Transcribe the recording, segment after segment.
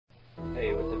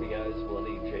Hey, what's up you guys?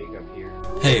 Bloody Jacob here.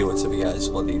 Hey, what's up you guys?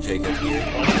 Bloody Jacob here.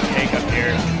 Jacob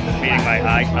here, meeting my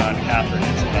icon, Catherine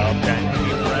Isabel,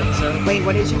 Daniel Lorenzo. Wait,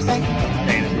 what did you say?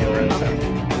 Daniel Lorenzo.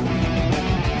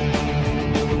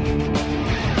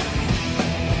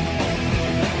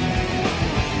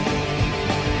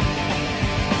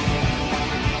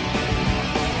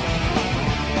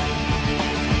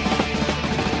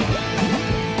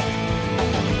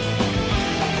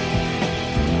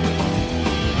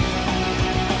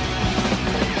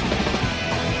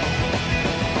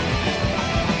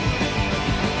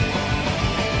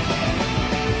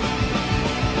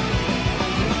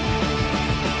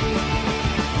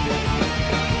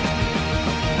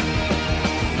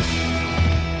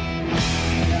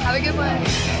 Have a good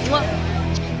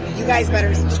one. You guys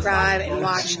better subscribe and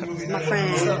watch my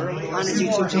friend on his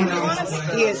YouTube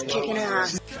channel. He is kicking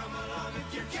ass.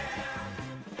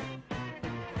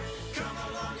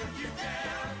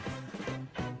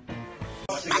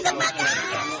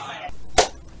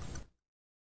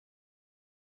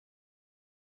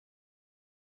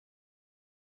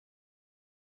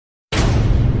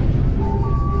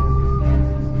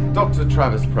 Dr.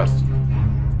 Travis Preston,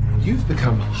 you've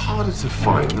become harder to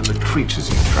find than the creatures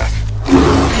you track.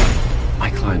 My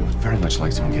client would very much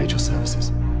like to engage your services.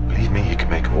 Believe me, you can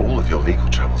make all of your legal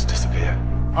troubles disappear.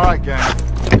 All right, gang,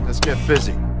 let's get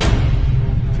busy.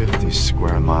 50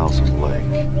 square miles of lake.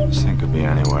 This thing could be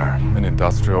anywhere. An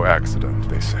industrial accident,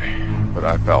 they say. But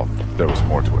I felt there was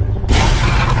more to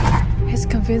it. He's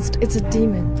convinced it's a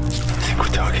demon. I think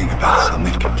we're talking about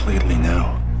something completely new.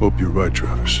 Hope you're right,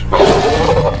 Travis.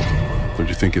 Don't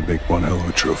you think it'd make one hell of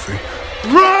a trophy?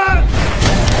 Run!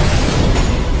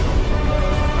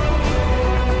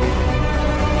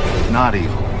 It's not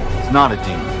evil. It's not a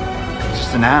demon. It's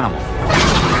just an animal.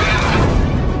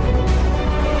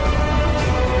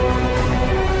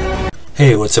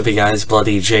 Hey, what's up you guys?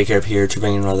 Bloody Jacob here to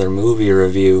bring another movie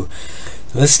review.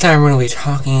 This time we're going to be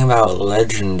talking about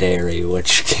Legendary,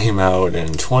 which came out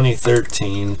in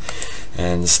 2013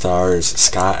 and stars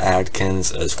Scott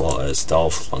Adkins as well as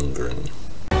Dolph Lundgren.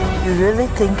 You really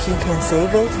think you can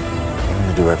save it? I'm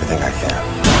gonna do everything I can.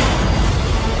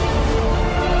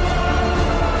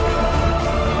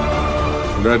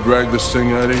 When I drag this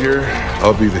thing out of here,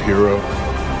 I'll be the hero.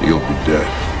 You'll be dead.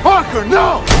 Parker,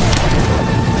 no!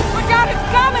 My God, it's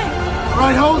coming! All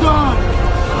right, hold on!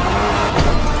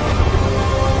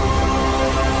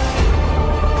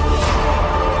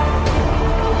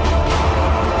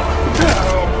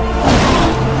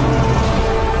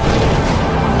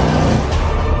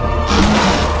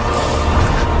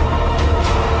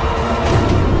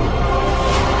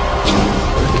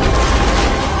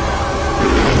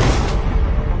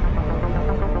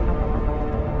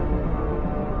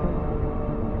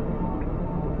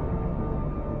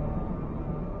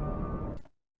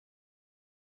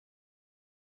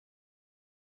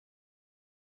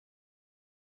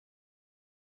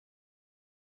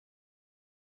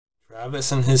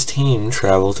 Travis and his team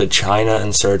travel to China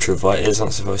in search of what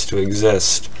isn't supposed to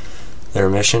exist. Their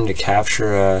mission to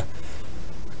capture a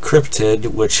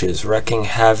cryptid which is wreaking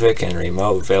havoc in a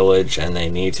remote village, and they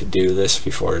need to do this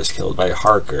before it is killed by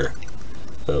Harker,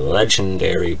 the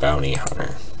legendary bounty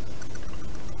hunter.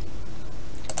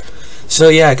 So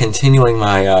yeah, continuing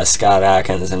my Scott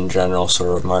Adkins in general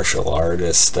sort of martial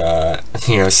artist,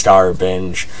 star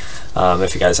binge.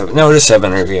 If you guys haven't noticed, I've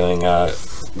been reviewing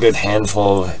good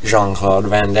handful of Jean-Claude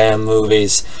Van Damme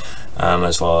movies,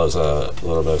 as well as a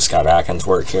little bit of Scott Adkins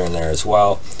work here and there as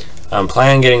well. I'm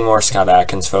planning on getting more Scott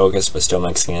Adkins focused, but still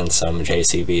mixing in some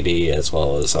JCVD as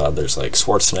well as others like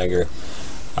Schwarzenegger.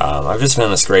 I've just been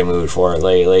in this great mood for it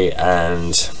lately,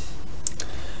 and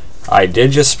I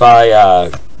did just buy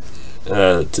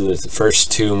the first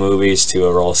two movies to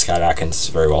a role Scott Adkins is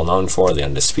very well known for, the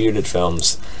Undisputed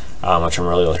films, which I'm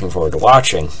really looking forward to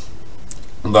watching.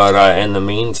 But in the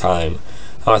meantime,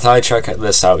 I thought I'd check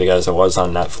this out because it was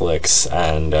on Netflix,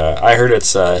 and I heard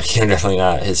it's definitely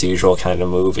not his usual kind of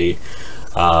movie.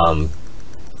 But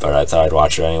I thought I'd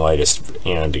watch it anyway, just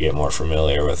to get more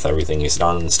familiar with everything he's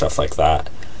done and stuff like that.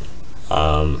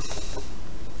 But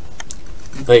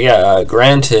yeah,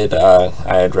 granted, I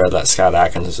had read that Scott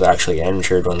Adkins was actually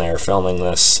injured when they were filming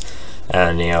this,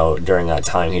 and during that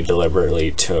time he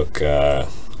deliberately took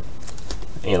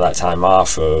that time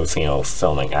off of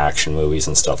filming action movies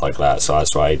and stuff like that. So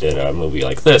that's why I did a movie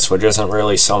like this, which isn't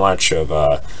really so much of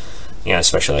a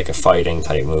especially like a fighting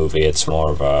type movie. It's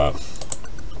more of a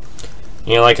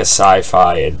like a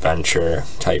sci-fi adventure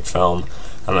type film,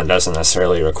 and it doesn't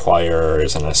necessarily require or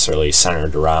isn't necessarily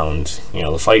centered around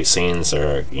the fight scenes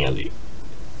or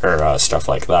stuff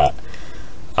like that.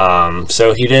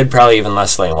 So he did probably even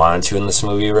less than he wanted to in this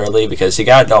movie, really, because he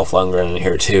got Dolph Lundgren in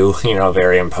here too, you know,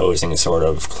 very imposing sort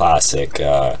of classic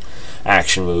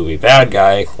action movie bad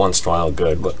guy, once in a while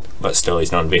good, but still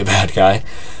he's known to be a bad guy.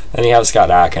 And you have Scott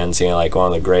Adkins, you know, like one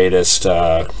of the greatest,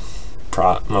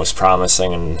 most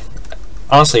promising, and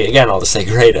honestly, again, I'll just say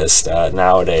greatest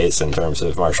nowadays in terms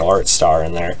of martial arts star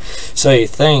in there. So you'd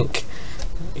think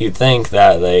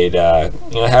that they'd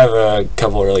you know, have a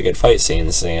couple really good fight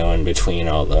scenes, you know, in between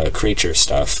all the creature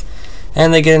stuff,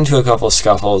 and they get into a couple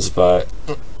scuffles, but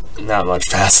not much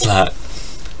past that.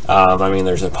 I mean,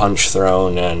 there's a punch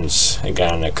thrown, and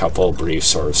again, a couple brief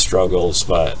sort of struggles,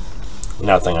 but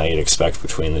nothing that you'd expect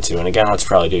between the two. And again, that's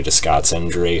probably due to Scott's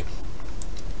injury,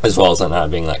 as well as it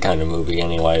not being that kind of movie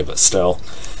anyway, but still.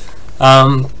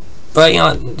 But, you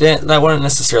know, that wouldn't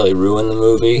necessarily ruin the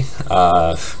movie. You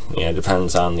know, it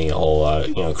depends on the whole,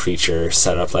 you know, creature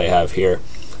setup they have here.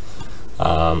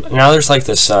 Now there's like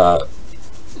this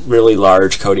really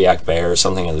large Kodiak bear or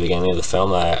something at the beginning of the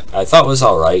film that I thought was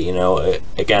alright, you know.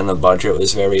 Again, the budget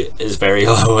was very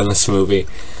low in this movie.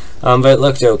 But it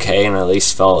looked okay and at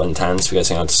least felt intense because,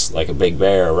 you know, it's like a big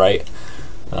bear, right?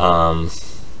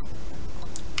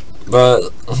 But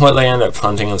what they end up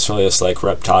hunting is really this like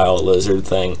reptile lizard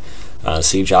thing.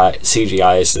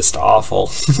 CGI is just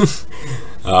awful.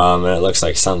 And it looks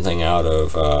like something out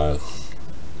of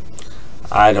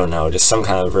I don't know, just some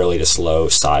kind of really just low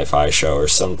sci-fi show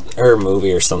or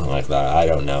movie or something like that. I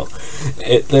don't know.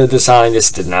 The design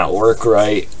just did not work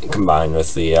right, combined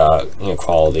with the you know,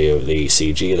 quality of the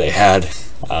CG they had.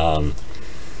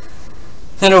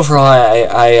 And overall,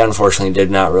 I unfortunately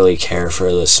did not really care for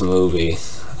this movie.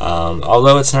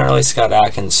 Although it's not really Scott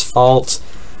Adkins' fault,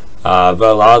 but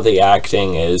a lot of the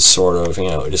acting is sort of, you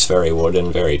know, just very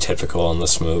wooden, very typical in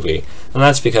this movie. And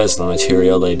that's because the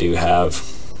material they do have,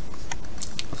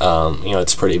 you know,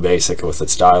 it's pretty basic with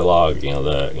its dialogue, you know,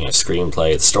 the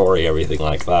screenplay, the story, everything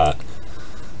like that.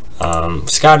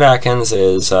 Scott Adkins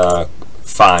is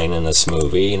fine in this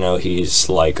movie. You know, he's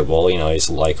likable. You know, he's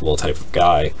a likable type of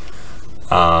guy.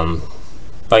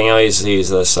 But you know, he's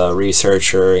this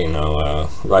researcher, you know,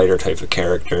 writer type of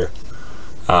character.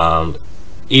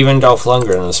 Even Dolph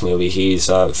Lundgren in this movie,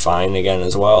 he's fine again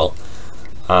as well.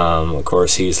 Of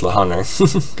course, he's the hunter,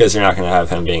 because you're not going to have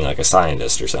him being like a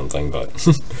scientist or something, but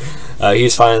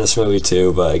he's fine in this movie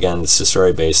too, but again, it's just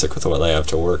very basic with what they have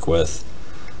to work with.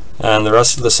 And the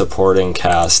rest of the supporting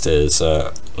cast is,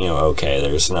 you know, okay.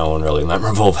 There's no one really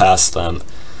memorable past them.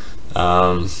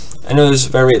 And it was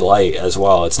very light as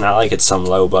well. It's not like it's some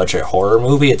low-budget horror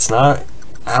movie. It's not,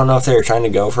 I don't know if they were trying to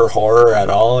go for horror at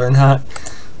all or not.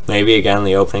 Maybe, again,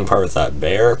 the opening part with that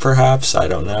bear, perhaps? I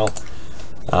don't know.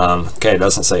 Okay, it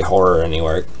doesn't say horror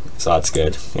anywhere, so that's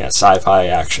good. Yeah, sci-fi,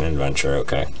 action, adventure,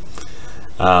 okay.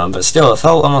 But still, it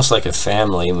felt almost like a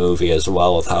family movie as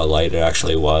well with how light it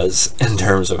actually was in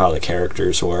terms of how the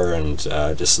characters were and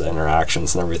just the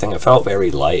interactions and everything. It felt very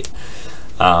light.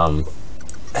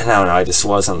 And I don't know, I just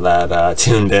wasn't that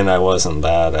tuned in. I wasn't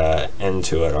that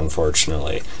into it,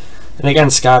 unfortunately. And again,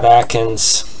 Scott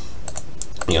Adkins,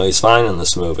 you know, he's fine in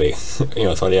this movie. You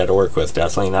know, with what he had to work with.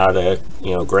 Definitely not a,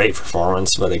 you know, great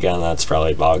performance, but again, that's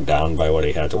probably bogged down by what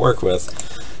he had to work with.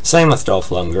 Same with Dolph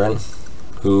Lundgren,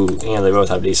 who, you know, they both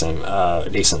have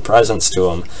decent presence to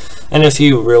them. And if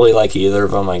you really like either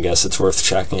of them, I guess it's worth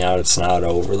checking out. It's not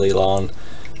overly long.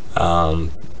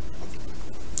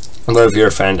 But if you're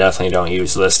a fan, definitely don't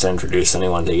use this to introduce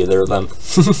anyone to either of them.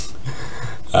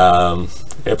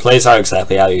 It plays out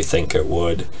exactly how you think it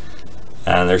would.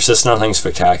 And there's just nothing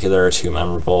spectacular or too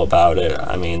memorable about it.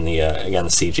 I mean, again, the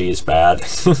CG is bad.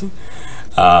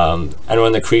 And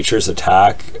when the creatures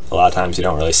attack, a lot of times you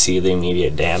don't really see the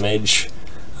immediate damage.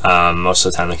 Most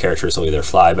of the time the characters will either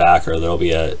fly back or there'll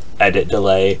be a edit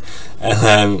delay, and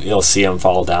then you'll see them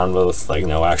fall down with like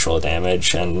no actual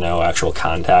damage and no actual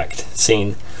contact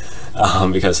scene.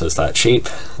 Because it's that cheap.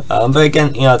 But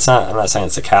again, you know, it's not, I'm not saying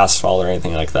it's the cast fault or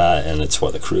anything like that, and it's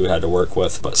what the crew had to work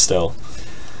with, but still,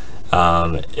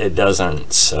 it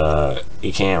doesn't,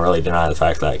 you can't really deny the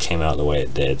fact that it came out the way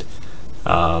it did.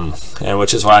 And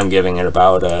which is why I'm giving it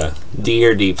about a D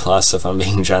or D plus if I'm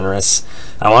being generous.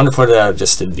 I wanted to put it at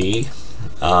just a D,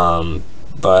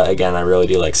 but again, I really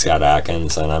do like Scott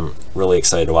Adkins, and I'm really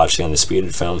excited to watch the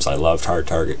Undisputed films. I loved Hard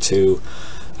Target 2.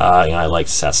 You know, I liked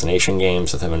Assassination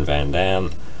Games with him and Van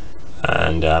Damme,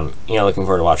 and you know, looking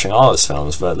forward to watching all his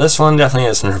films. But this one definitely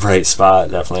is in a bright spot.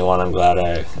 Definitely one I'm glad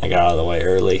I got out of the way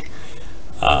early.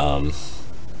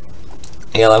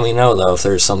 Yeah, let me know though if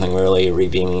there's something really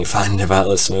redeeming you find about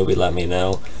this movie. Let me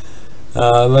know.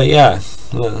 But yeah,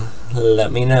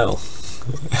 let me know.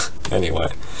 Anyway,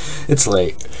 it's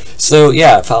late. So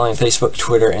yeah, following Facebook,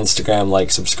 Twitter, Instagram, like,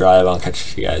 subscribe. I'll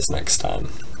catch you guys next time.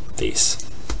 Peace.